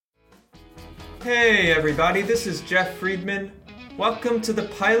Hey everybody, this is Jeff Friedman. Welcome to the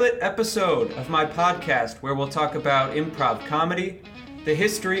pilot episode of my podcast where we'll talk about improv comedy, the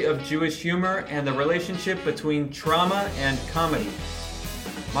history of Jewish humor, and the relationship between trauma and comedy.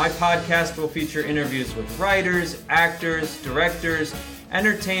 My podcast will feature interviews with writers, actors, directors,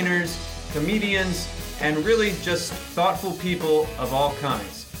 entertainers, comedians, and really just thoughtful people of all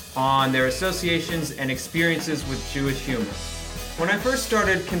kinds on their associations and experiences with Jewish humor. When I first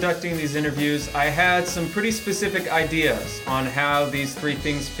started conducting these interviews, I had some pretty specific ideas on how these three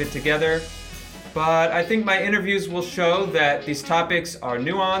things fit together, but I think my interviews will show that these topics are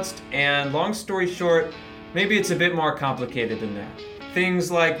nuanced, and long story short, maybe it's a bit more complicated than that. Things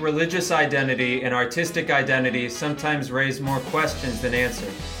like religious identity and artistic identity sometimes raise more questions than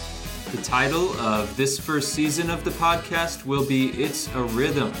answers. The title of this first season of the podcast will be It's a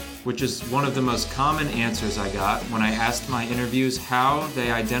Rhythm, which is one of the most common answers I got when I asked my interviews how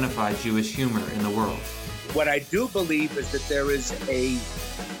they identify Jewish humor in the world. What I do believe is that there is a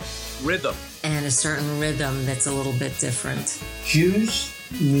rhythm. And a certain rhythm that's a little bit different. Jews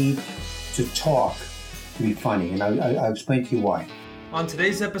need to talk to be funny, and I'll explain to you why. On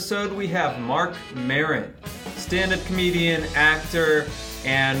today's episode, we have Marc Maron, stand-up comedian, actor,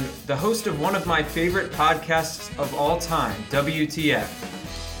 and the host of one of my favorite podcasts of all time, WTF.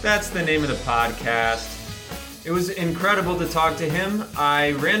 That's the name of the podcast. It was incredible to talk to him.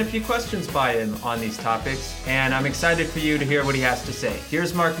 I ran a few questions by him on these topics, and I'm excited for you to hear what he has to say.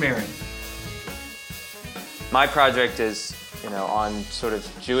 Here's Marc Maron. My project is, on sort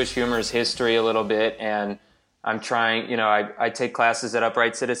of Jewish humor's history a little bit, and I'm trying, I take classes at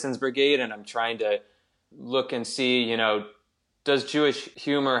Upright Citizens Brigade, and I'm trying to look and see, does Jewish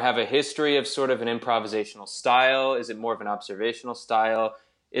humor have a history of sort of an improvisational style? Is it more of an observational style?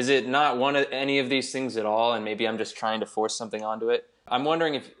 Is it not any of these things at all, and maybe I'm just trying to force something onto it? I'm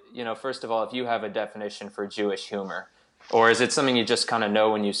wondering if, first of all, if you have a definition for Jewish humor, or is it something you just kind of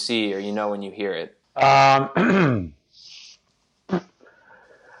know when you see or when you hear it? I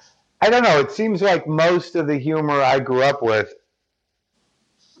don't know. It seems like most of the humor I grew up with,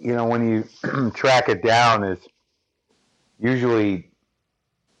 when you track it down, is usually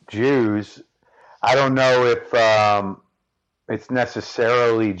Jews. I don't know if it's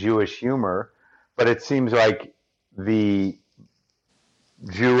necessarily Jewish humor, but it seems like the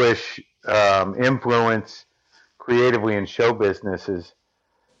Jewish influence creatively in show business is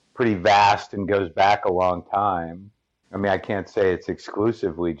pretty vast and goes back a long time. I mean, I can't say it's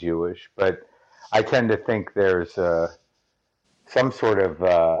exclusively Jewish, but I tend to think there's some sort of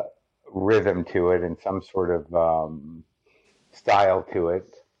rhythm to it and some sort of style to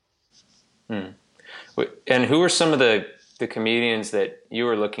it. And who are some of the comedians that you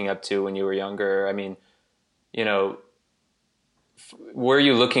were looking up to when you were younger? I mean, were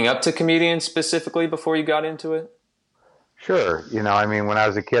you looking up to comedians specifically before you got into it? Sure. When I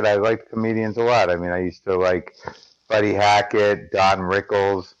was a kid, I liked comedians a lot. I mean, I used to like Buddy Hackett, Don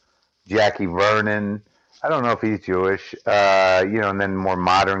Rickles, Jackie Vernon. I don't know if he's Jewish. And then more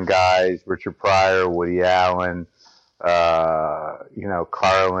modern guys, Richard Pryor, Woody Allen,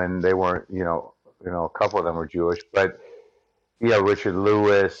 Carlin. They weren't, a couple of them were Jewish, but Richard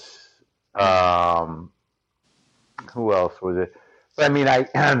Lewis. Who else was it? But I mean, I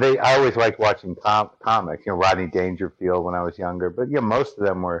always liked watching comics. Rodney Dangerfield when I was younger. But most of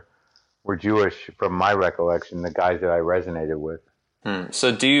them were Jewish from my recollection. The guys that I resonated with.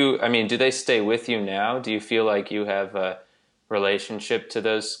 So do they stay with you now? Do you feel like you have a relationship to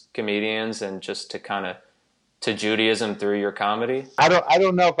those comedians and just to Judaism through your comedy? I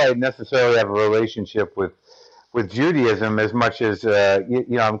don't know if I necessarily have a relationship with Judaism as much as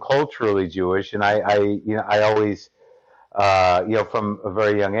I'm culturally Jewish, and I always from a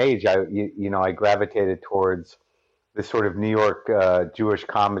very young age I gravitated towards this sort of New York Jewish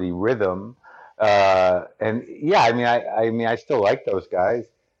comedy rhythm, and I still like those guys,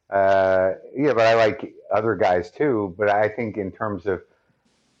 but I like other guys too. But I think in terms of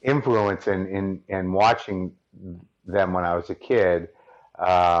influence and watching them when I was a kid,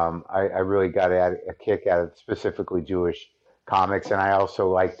 I really got a kick out of specifically Jewish comics, and I also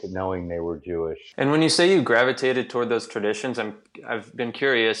liked knowing they were Jewish. And when you say you gravitated toward those traditions, I've been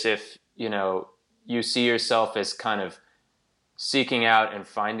curious if you see yourself as kind of seeking out and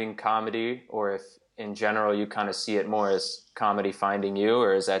finding comedy, or if in general you kind of see it more as comedy finding you,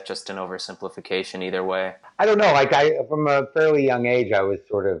 or is that just an oversimplification either way? I don't know. From a fairly young age, I was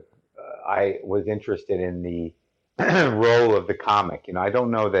I was interested in the role of the comic. I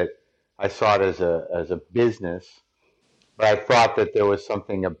don't know that I saw it as a business, but I thought that there was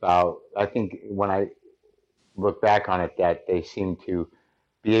something about, I think when I look back on it, that they seemed to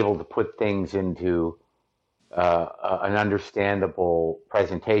be able to put things into an understandable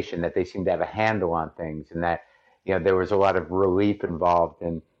presentation, that they seemed to have a handle on things, and that, you know, there was a lot of relief involved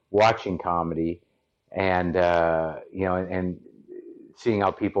in watching comedy, and you know, and seeing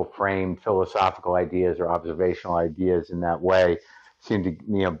how people framed philosophical ideas or observational ideas in that way seemed to,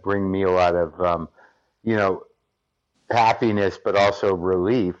 you know, bring me a lot of you know, happiness, but also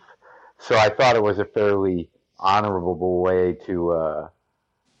relief. So I thought it was a fairly honorable way to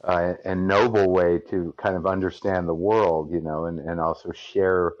and noble way to kind of understand the world, you know, and also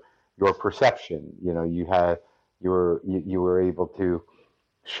share your perception. You know, you were able to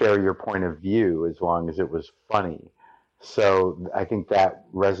share your point of view as long as it was funny. So I think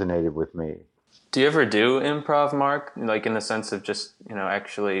that resonated with me. Do you ever do improv, Mark? Like in the sense of just, you know,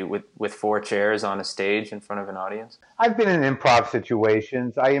 actually with four chairs on a stage in front of an audience? I've been in improv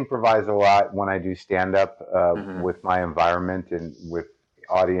situations. I improvise a lot when I do stand up with my environment and with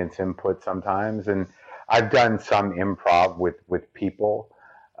audience input sometimes. And I've done some improv with people.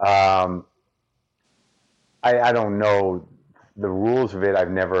 I don't know the rules of it. I've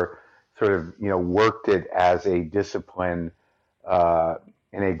never sort of, you know, worked it as a discipline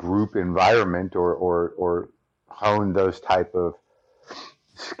in a group environment or honed those type of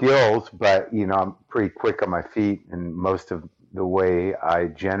skills, but, you know, I'm pretty quick on my feet, and most of the way I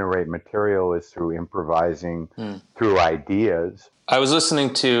generate material is through improvising through ideas. I was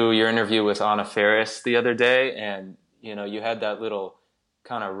listening to your interview with Anna Faris the other day, and, you know, you had that little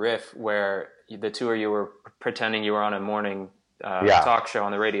kind of riff where the two of you were pretending you were on a morning talk show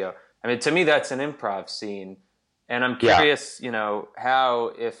on the radio. I mean, to me, that's an improv scene. And I'm curious, you know,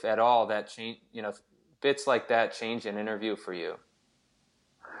 how, if at all, that change, you know, bits like that change an interview for you.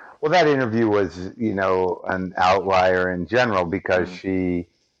 Well, that interview was, you know, an outlier in general because she,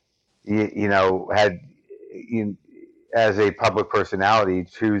 you know, had, as a public personality,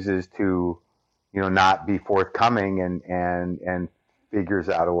 chooses to, you know, not be forthcoming and figures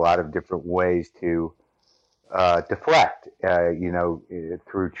out a lot of different ways to deflect, you know,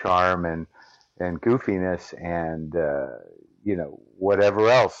 through charm and goofiness and, you know, whatever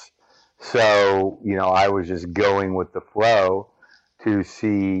else. So, you know, I was just going with the flow to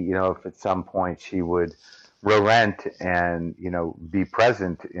see, you know, if at some point she would relent and, you know, be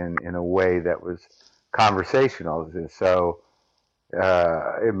present in a way that was conversational. And so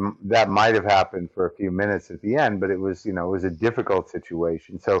that might have happened for a few minutes at the end, but it was, you know, it was a difficult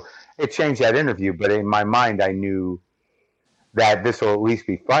situation. So it changed that interview, but in my mind, I knew that this will at least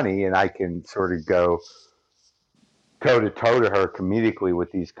be funny, and I can sort of go toe-to-toe to her comedically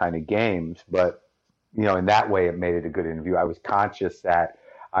with these kind of games. But, you know, in that way, it made it a good interview. I was conscious that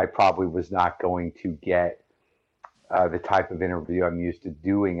I probably was not going to get the type of interview I'm used to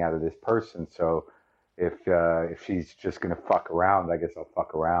doing out of this person. So if she's just going to fuck around, I guess I'll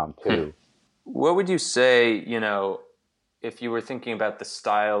fuck around too. What would you say, you know, if you were thinking about the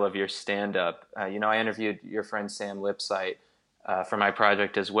style of your stand-up? You know, I interviewed your friend Sam Lipsyte for my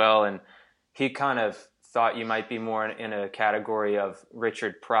project as well, and he kind of thought you might be more in a category of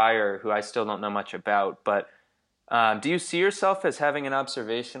Richard Pryor, who I still don't know much about. But do you see yourself as having an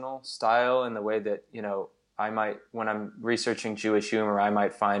observational style in the way that, you know, I might, when I'm researching Jewish humor, I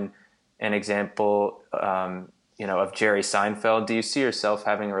might find an example, you know, of Jerry Seinfeld? Do you see yourself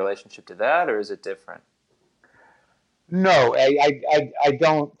having a relationship to that, or is it different? No, I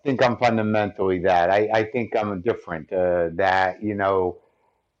don't think I'm fundamentally that. I think I'm different. That, you know,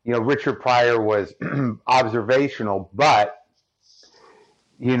 Richard Pryor was observational, but,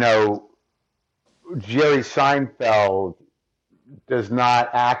 you know, Jerry Seinfeld does not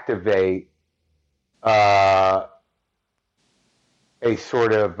activate a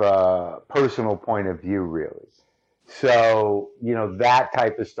sort of personal point of view, really. So, you know, that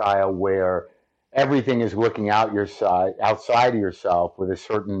type of style where everything is looking outside of yourself with a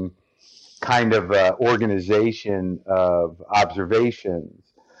certain kind of organization of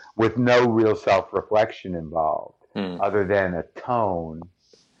observations with no real self-reflection involved other than a tone.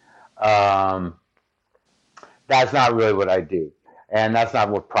 That's not really what I do. And that's not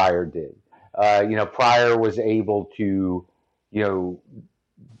what Pryor did. You know, Pryor was able to, you know,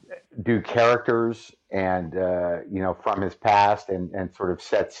 do characters and, you know, from his past and sort of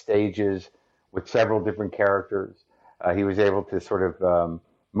set stages with several different characters. He was able to sort of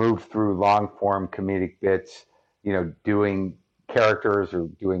move through long-form comedic bits, you know, doing characters or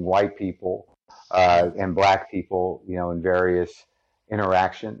doing white people and black people, you know, in various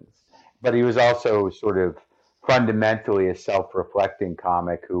interactions. But he was also sort of fundamentally a self-reflecting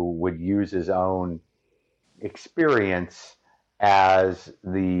comic who would use his own experience as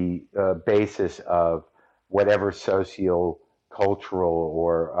the basis of whatever cultural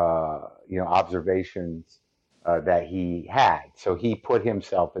or observations that he had. So he put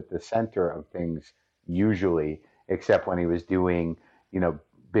himself at the center of things usually, except when he was doing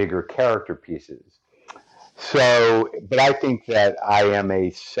bigger character pieces. So, but I think that I am a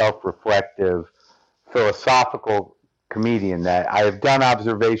self-reflective, philosophical comedian, that I have done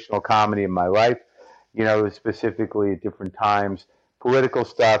observational comedy in my life, specifically at different times, political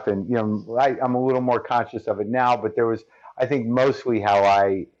stuff, and I'm a little more conscious of it now. But there was, I think, mostly how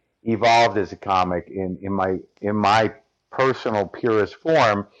I evolved as a comic in my personal purest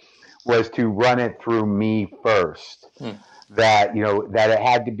form was to run it through me first. That that it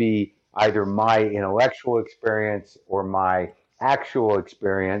had to be either my intellectual experience or my actual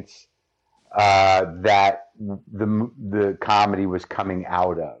experience that the comedy was coming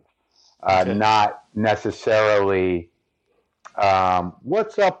out of, not necessarily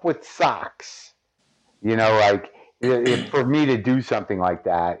what's up with socks. For me to do something like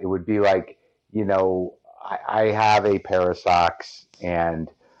that, it would be like, I have a pair of socks and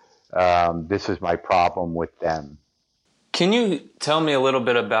this is my problem with them. Can you tell me a little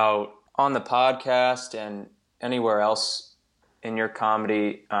bit about, on the podcast and anywhere else in your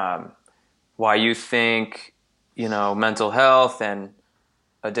comedy, why you think, mental health and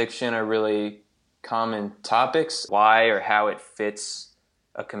addiction are really common topics? Why or how it fits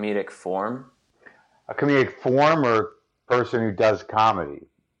a comedic form? A comedic form or person who does comedy?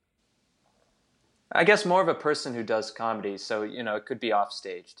 I guess more of a person who does comedy. So, it could be off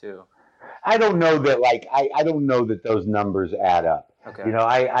stage too. I don't know that, I don't know that those numbers add up. Okay.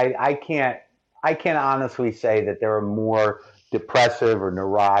 I can't honestly say that there are more depressive or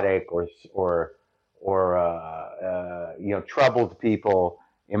neurotic or troubled people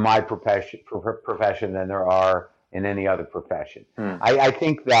in my profession than there are in any other profession. I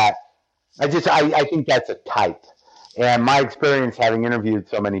think that I think that's a type. And my experience having interviewed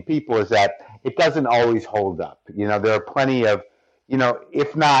so many people is that it doesn't always hold up. There are plenty of,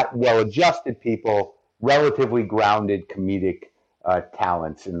 if not well-adjusted people, relatively grounded comedic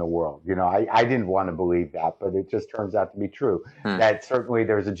talents in the world. I didn't want to believe that, but it just turns out to be true. That certainly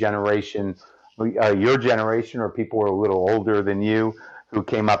there's a generation, your generation, or people who are a little older than you, who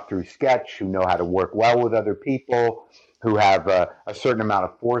came up through sketch, who know how to work well with other people, who have a certain amount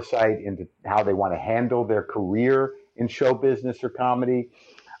of foresight into how they want to handle their career in show business or comedy.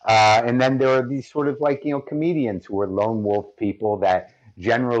 And then there are these sort of comedians who are lone wolf people that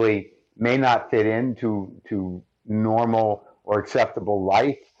generally may not fit into normal or acceptable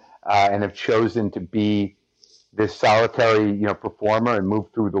life, and have chosen to be this solitary, performer and move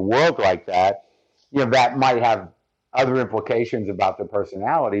through the world like that. That might have other implications about their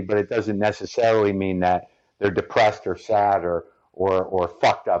personality, but it doesn't necessarily mean that they're depressed or sad or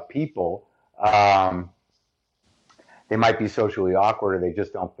fucked up people. They might be socially awkward, or they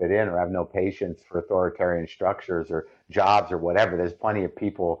just don't fit in, or have no patience for authoritarian structures or jobs or whatever. There's plenty of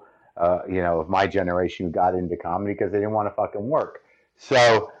people, of my generation who got into comedy because they didn't want to fucking work.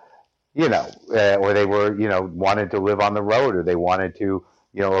 So, or they were, wanted to live on the road, or they wanted to,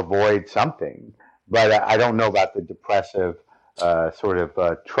 avoid something. But I don't know about the depressive,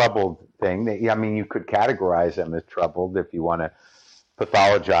 troubled thing. You could categorize them as troubled if you want to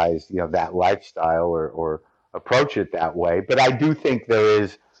pathologize, that lifestyle or approach it that way. But I do think there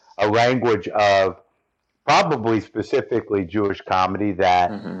is a language of probably specifically Jewish comedy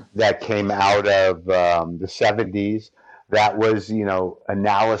that came out of the 70s that was,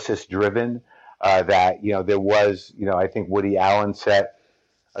 analysis driven, that, there was, I think Woody Allen set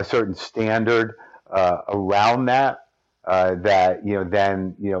a certain standard around that,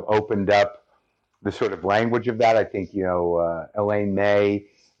 then, opened up the sort of language of that. I think, Elaine May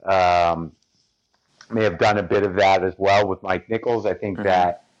may have done a bit of that as well with Mike Nichols. I think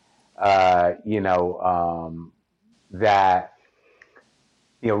that,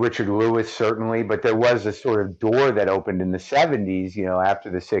 Richard Lewis certainly, but there was a sort of door that opened in the 70s, after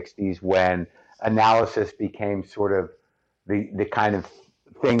the 60s, when analysis became sort of the kind of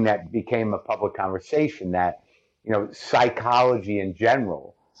thing that became a public conversation, that, psychology in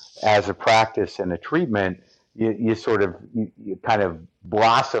general as a practice and a treatment, you kind of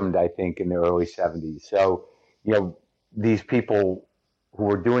blossomed, I think, in the early 70s. So, these people who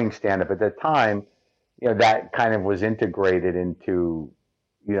were doing stand-up at that time, that kind of was integrated into,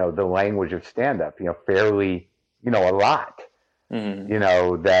 the language of stand-up, fairly, a lot.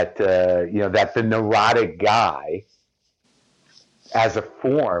 That the neurotic guy as a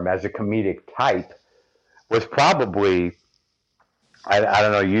form, as a comedic type, was probably, I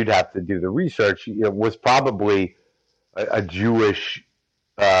don't know, you'd have to do the research, it was probably a Jewish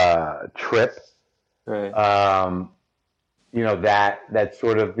trip. Right. that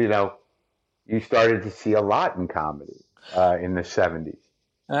sort of, you started to see a lot in comedy in the 70s.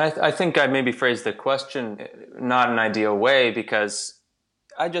 I think I maybe phrased the question not in an ideal way, because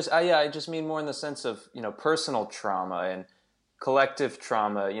I just mean more in the sense of, personal trauma and collective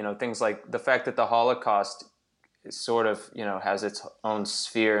trauma, things like the fact that the Holocaust is sort of, has its own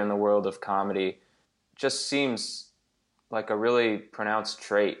sphere in the world of comedy just seems like a really pronounced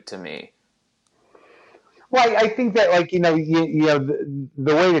trait to me. Well, I think that, like, the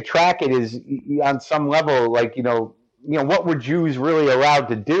way to track it is on some level, like, what were Jews really allowed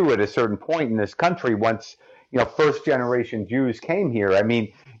to do at a certain point in this country once, first generation Jews came here? I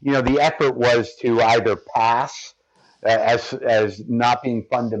mean, the effort was to either pass as not being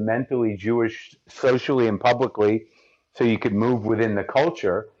fundamentally Jewish socially and publicly, so you could move within the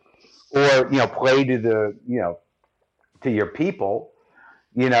culture, or, play to to your people,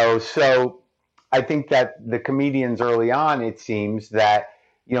 so I think that the comedians early on, it seems that,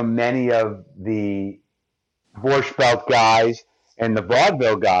 many of the Borscht Belt guys and the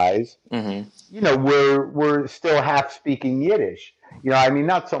vaudeville guys, were still half speaking Yiddish. I mean,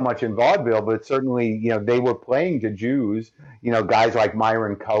 not so much in vaudeville, but certainly, they were playing to Jews, guys like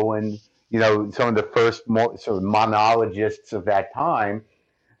Myron Cohen, some of the first sort of monologists of that time.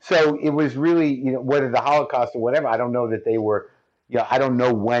 So it was really, whether the Holocaust or whatever, I don't know that they were, I don't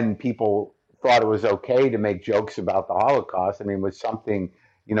know when people thought it was okay to make jokes about the Holocaust. I mean, it was something,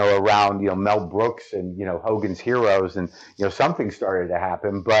 around, Mel Brooks and, Hogan's Heroes, and, something started to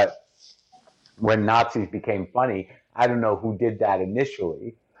happen. But when Nazis became funny, I don't know who did that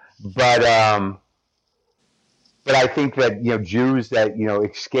initially. But I think that, Jews that,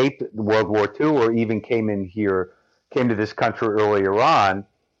 escaped World War II or even came to this country earlier on,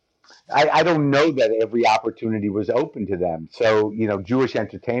 I don't know that every opportunity was open to them. So, Jewish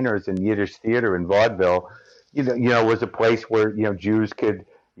entertainers in Yiddish theater and vaudeville, was a place where, Jews could,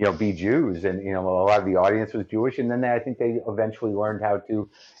 be Jews. And, a lot of the audience was Jewish. And then I think they eventually learned how to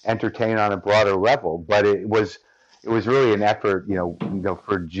entertain on a broader level. But it was really an effort,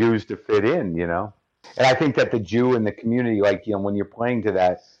 for Jews to fit in, And I think that the Jew in the community, like, when you're playing to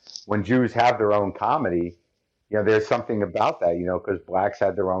that, when Jews have their own comedy, there's something about that, because blacks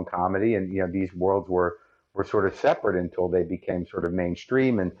had their own comedy, and, these worlds were sort of separate until they became sort of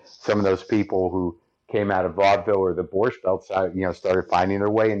mainstream. And some of those people who came out of vaudeville or the Borscht Belt side, started finding their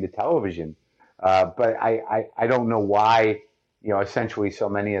way into television. But I don't know why, essentially so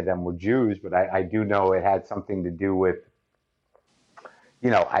many of them were Jews, but I do know it had something to do with,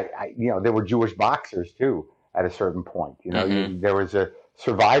 there were Jewish boxers too at a certain point. There was a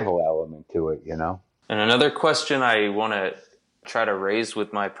survival element to it, And another question I want to try to raise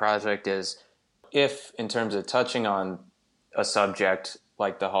with my project is, if, in terms of touching on a subject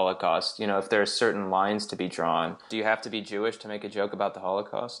like the Holocaust, if there are certain lines to be drawn, do you have to be Jewish to make a joke about the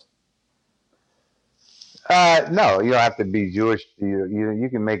Holocaust? No, you don't have to be Jewish. You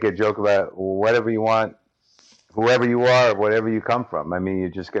can make a joke about whatever you want, whoever you are, whatever you come from. I mean, you're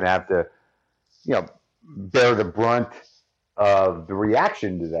just going to have to, bear the brunt of the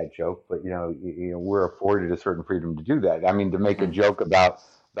reaction to that joke, but we're afforded a certain freedom to do that. I mean, to make a joke about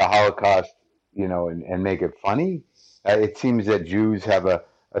the Holocaust, and make it funny, it seems that Jews have a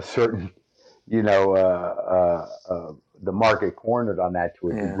certain, the market cornered on that to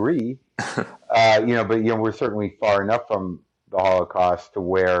a degree, but we're certainly far enough from the Holocaust to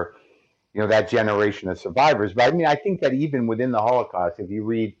where, that generation of survivors. But I mean, I think that even within the Holocaust, if you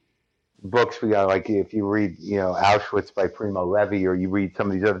read books, like if you read, Auschwitz by Primo Levi, or you read some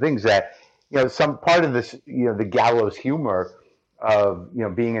of these other things, that, some part of this, the gallows humor of,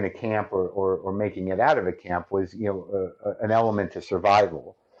 being in a camp or making it out of a camp was, an element to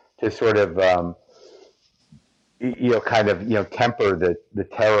survival, to sort of, kind of, temper the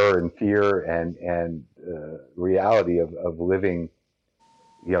terror and fear and reality of living,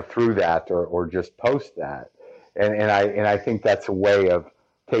 through that or just post that. And I think that's a way of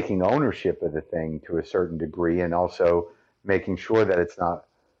taking ownership of the thing to a certain degree, and also making sure that it's not,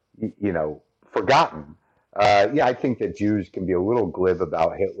 forgotten. I think that Jews can be a little glib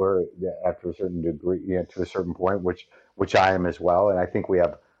about Hitler after a certain degree, to a certain point, which I am as well, and I think we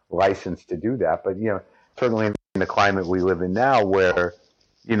have license to do that. But certainly in the climate we live in now, where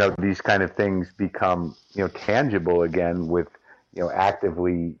these kind of things become tangible again with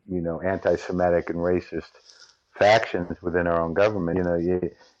actively anti-Semitic and racist factions within our own government,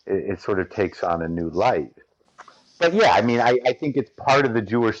 it sort of takes on a new light. But yeah, I mean, I think it's part of the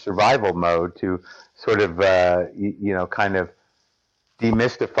Jewish survival mode to sort of, kind of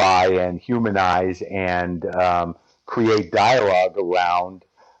demystify and humanize and create dialogue around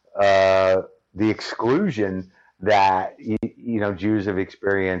the exclusion that Jews have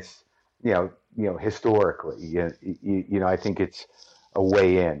experienced, historically. I think it's a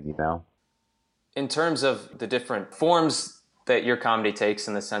way in. In terms of the different forms that your comedy takes,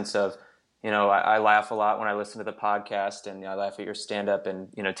 in the sense of, I laugh a lot when I listen to the podcast, and I laugh at your stand-up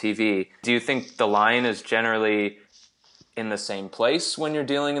and TV. Do you think the line is generally in the same place when you're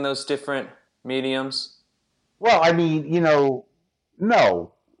dealing in those different mediums? Well, I mean,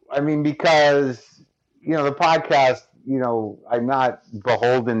 no. I mean, because, the podcast, I'm not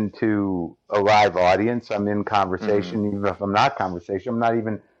beholden to a live audience. I'm in conversation. Even if I'm not conversation, I'm not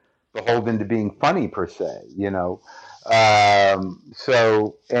even beholden to being funny per se,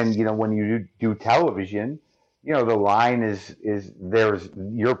 So, and, when you do television, the line is there's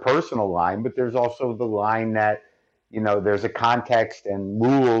your personal line, but there's also the line that, there's a context and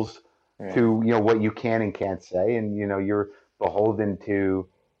rules to, what you can and can't say. And, you're beholden to,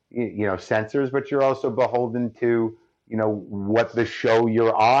 censors, but you're also beholden to, what the show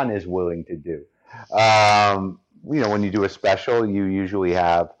you're on is willing to do. When you do a special, you usually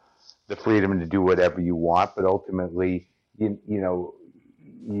have the freedom to do whatever you want, but ultimately,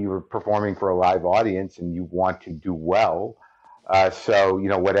 you're performing for a live audience and you want to do well. So,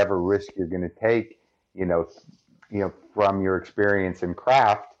 whatever risk you're going to take, from your experience and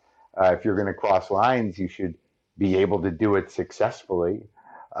craft, if you're going to cross lines, you should be able to do it successfully.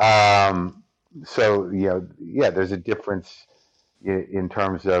 So, there's a difference in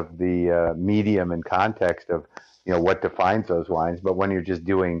terms of the medium and context of, what defines those lines. But when you're just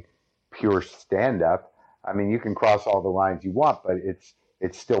doing pure stand-up, I mean, you can cross all the lines you want, but it's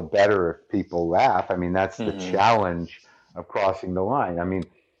still better if people laugh. I mean, that's the challenge of crossing the line. I mean,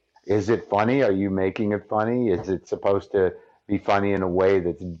 is it funny? Are you making it funny? Is it supposed to be funny in a way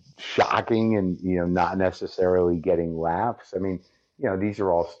that's shocking and, not necessarily getting laughs? I mean, these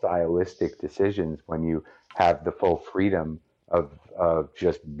are all stylistic decisions when you have the full freedom of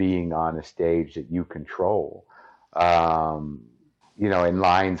just being on a stage that you control. In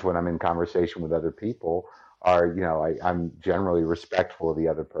lines when I'm in conversation with other people are, I'm generally respectful of the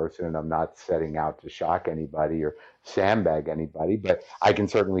other person, and I'm not setting out to shock anybody or sandbag anybody, but I can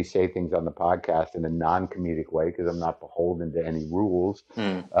certainly say things on the podcast in a non-comedic way because I'm not beholden to any rules.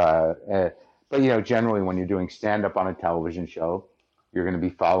 But, generally when you're doing stand-up on a television show, you're going to be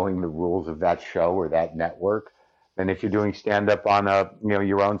following the rules of that show or that network. And if you're doing stand-up on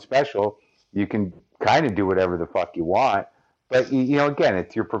your own special, you can kind of do whatever the fuck you want. But, again,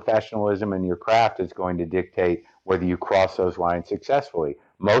 it's your professionalism and your craft is going to dictate whether you cross those lines successfully.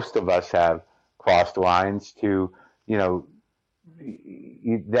 Most of us have crossed lines to, and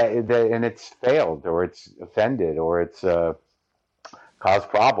it's failed, or it's offended, or it's caused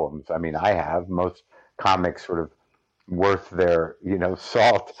problems. I mean, I have. Most comics sort of worth their,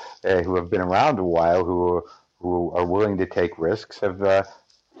 salt, who have been around a while, who are willing to take risks, have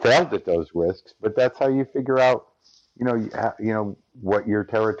failed at those risks. But that's how you figure out, what your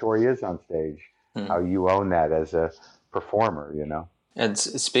territory is on stage, how you own that as a performer, And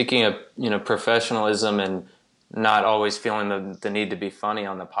speaking of, professionalism and not always feeling the need to be funny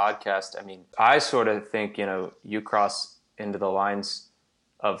on the podcast, I mean, I sort of think, you cross into the lines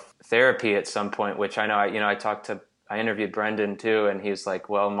of therapy at some point, which I know, I interviewed Brendan too, and he was like,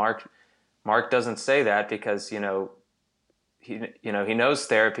 well, Mark doesn't say that because, he knows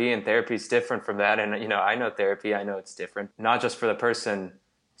therapy, and therapy's different from that. And, I know therapy, I know it's different, not just for the person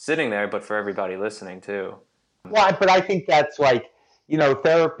sitting there, but for everybody listening too. Well, but I think that's like,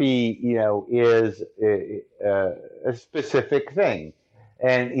 therapy, is a specific thing.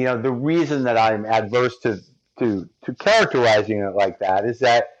 And, the reason that I'm adverse to characterizing it like that is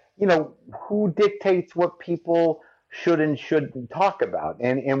that, who dictates what people should and shouldn't talk about?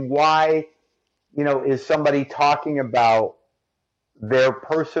 And why, is somebody talking about their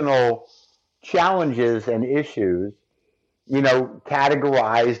personal challenges and issues,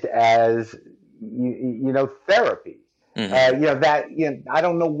 categorized as, therapy? I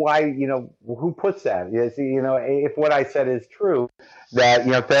don't know why, who puts that? If what I said is true, that,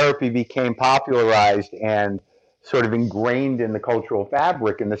 therapy became popularized and sort of ingrained in the cultural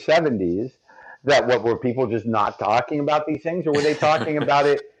fabric in the 70s, that what were people just not talking about these things, or were they talking about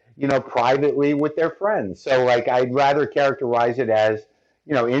it, privately with their friends? So like, I'd rather characterize it as,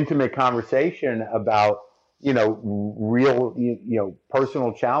 intimate conversation about, real,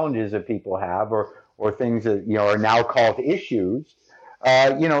 personal challenges that people have, or things that, are now called issues,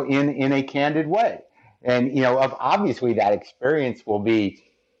 in a candid way. And, obviously that experience will be,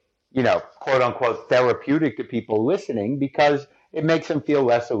 quote unquote, therapeutic to people listening, because it makes them feel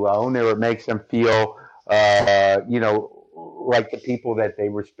less alone, or it makes them feel, like the people that they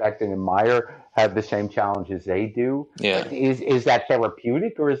respect and admire have the same challenges they do. Yeah. But is that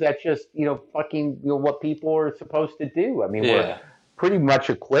therapeutic, or is that just, fucking, what people are supposed to do? I mean, we're pretty much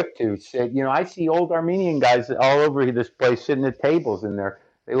equipped to sit. I see old Armenian guys all over this place sitting at tables, and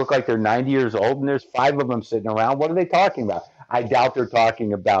they look like they're 90 years old, and there's 5 of them sitting around. What are they talking about? I doubt they're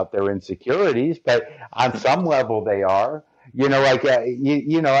talking about their insecurities, but on some level they are.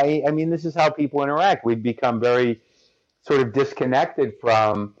 I mean, this is how people interact. We've become very sort of disconnected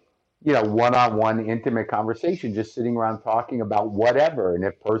from, one-on-one intimate conversation, just sitting around talking about whatever. And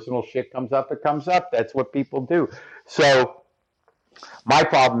if personal shit comes up, it comes up. That's what people do. So my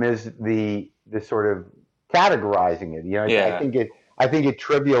problem is the sort of categorizing it. I think it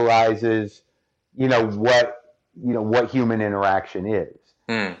trivializes, what human interaction is.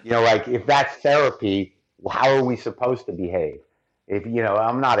 Like if that's therapy, how are we supposed to behave? If,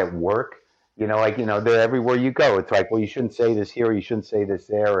 I'm not at work, they're everywhere you go. It's like, well, you shouldn't say this here, you shouldn't say this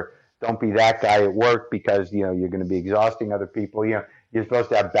there, or don't be that guy at work because, you're going to be exhausting other people. You're supposed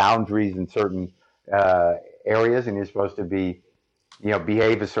to have boundaries in certain areas, and you're supposed to be,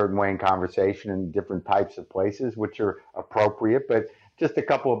 behave a certain way in conversation in different types of places, which are appropriate. But just a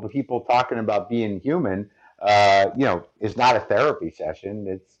couple of people talking about being human, is not a therapy session.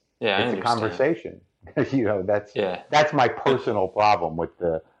 It's a conversation. That's my personal problem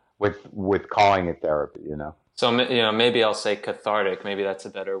with calling it therapy. So maybe I'll say cathartic. Maybe that's a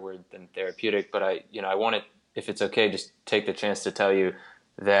better word than therapeutic. But I want to, if it's okay, just take the chance to tell you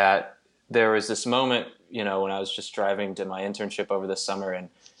that there was this moment, when I was just driving to my internship over the summer, and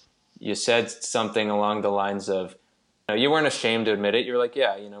you said something along the lines of, you weren't ashamed to admit it. You're like,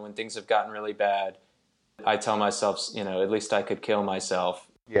 yeah, when things have gotten really bad, I tell myself, at least I could kill myself.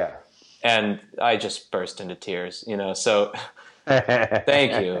 Yeah. And I just burst into tears, so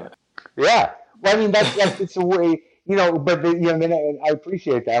thank you. Yeah. Well, I mean, that's it's a way, but then I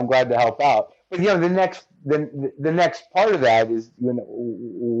appreciate that. I'm glad to help out. But, the next part of that is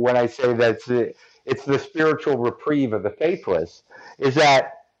when I say that it's the spiritual reprieve of the faithless, is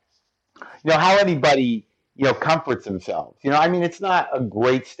that, how anybody, comforts themselves. I mean, it's not a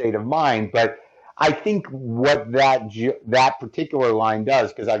great state of mind, but I think what that particular line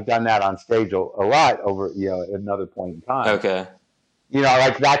does, because I've done that on stage a lot over, at another point in time. Okay.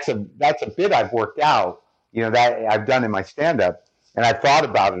 Like that's a bit I've worked out, that I've done in my stand-up, and I've thought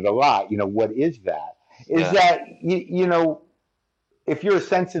about it a lot. What is that? That, if you're a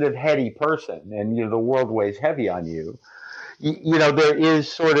sensitive, heady person and, the world weighs heavy on you, there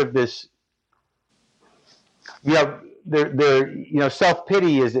is sort of this,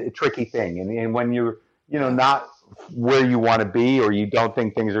 self-pity is a tricky thing. And when you're, not where you want to be, or you don't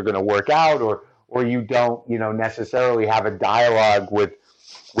think things are going to work out, or you don't, necessarily have a dialogue with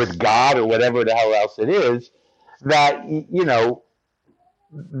God or whatever the hell else it is, that,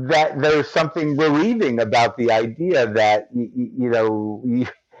 that there's something relieving about the idea that, you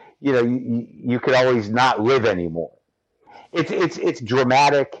could always not live anymore. It's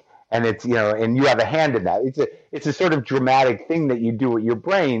dramatic. And it's, and you have a hand in that. It's a sort of dramatic thing that you do with your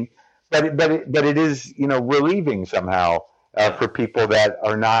brain, but it is, relieving somehow for people that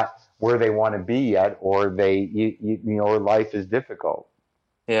are not where they want to be yet, or or life is difficult.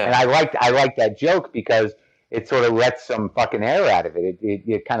 Yeah. And I like that joke because it sort of lets some fucking air out of it.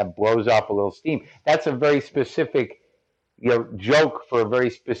 It kind of blows off a little steam. That's a very specific, joke for a very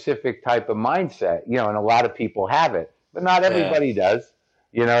specific type of mindset, and a lot of people have it, but not everybody does.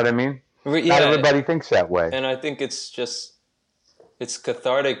 You know what I mean? Yeah. Not everybody thinks that way. And I think it's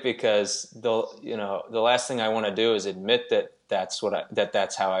cathartic because the last thing I want to do is admit that that's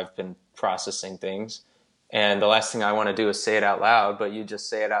how I've been processing things. And the last thing I want to do is say it out loud, but you just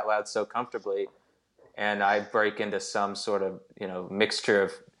say it out loud so comfortably. And I break into some sort of, mixture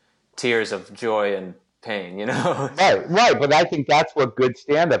of tears of joy and pain, Right. But I think that's what good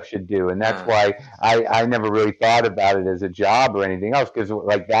stand-up should do. And that's why I never really thought about it as a job or anything else, because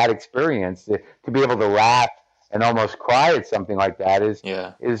like that experience, to be able to laugh and almost cry at something like that is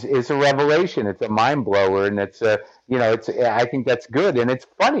a revelation. It's a mind blower, and it's I think that's good, and it's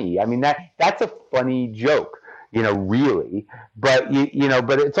funny. I mean, that's a funny joke, really. But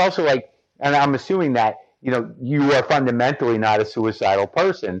but it's also like, and I'm assuming that you are fundamentally not a suicidal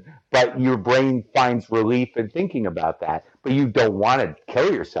person, but your brain finds relief in thinking about that. But you don't want to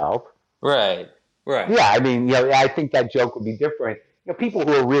kill yourself. Right. Yeah, I mean, I think that joke would be different. People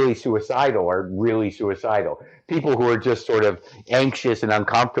who are really suicidal are really suicidal. People who are just sort of anxious and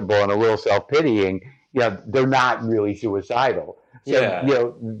uncomfortable and a little self-pitying, they're not really suicidal.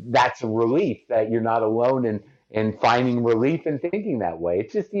 So, that's a relief that you're not alone in finding relief in thinking that way.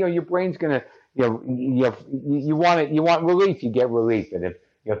 It's just, your brain's going to you want relief, you get relief. And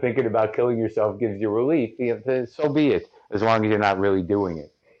if thinking about killing yourself gives you relief, so be it, as long as you're not really doing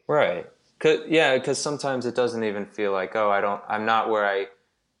it. Right. Because sometimes it doesn't even feel like, I'm not where I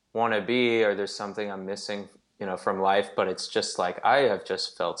want to be, or there's something I'm missing, from life. But it's just like, I have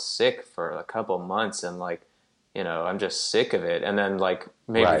just felt sick for a couple months, and like, I'm just sick of it. And then like,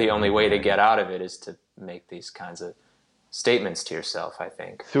 maybe the only way to get out of it is to make these kinds of statements to yourself, I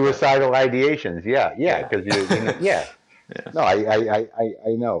think. Suicidal ideations. Yeah. Because yeah. No,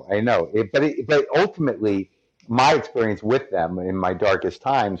 I know. But ultimately, my experience with them in my darkest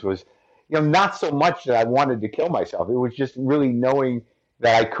times was, not so much that I wanted to kill myself. It was just really knowing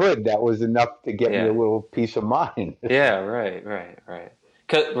that I could. That was enough to get me a little peace of mind. Yeah, right. Right.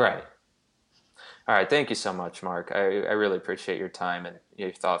 All right, thank you so much, Mark. I really appreciate your time and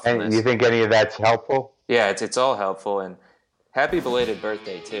your thoughtfulness. And you think any of that's helpful? Yeah, it's all helpful. And happy belated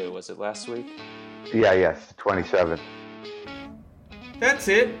birthday, too. Was it last week? Yes, 27th. That's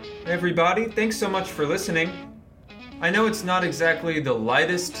it, everybody. Thanks so much for listening. I know it's not exactly the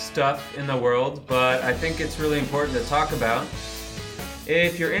lightest stuff in the world, but I think it's really important to talk about.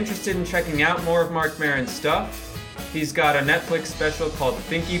 If you're interested in checking out more of Marc Maron's stuff, he's got a Netflix special called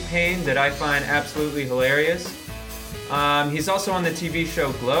Thinky Pain that I find absolutely hilarious. He's also on the TV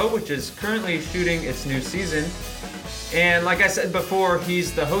show Glow, which is currently shooting its new season. And like I said before,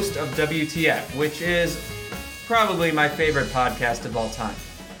 he's the host of WTF, which is probably my favorite podcast of all time.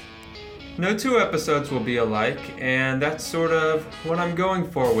 No two episodes will be alike, and that's sort of what I'm going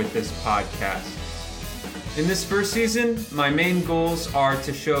for with this podcast. In this first season, my main goals are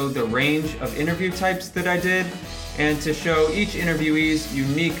to show the range of interview types that I did, and to show each interviewee's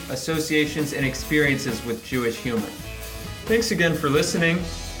unique associations and experiences with Jewish humor. Thanks again for listening.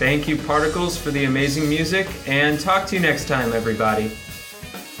 Thank you, Particles, for the amazing music, and talk to you next time, everybody.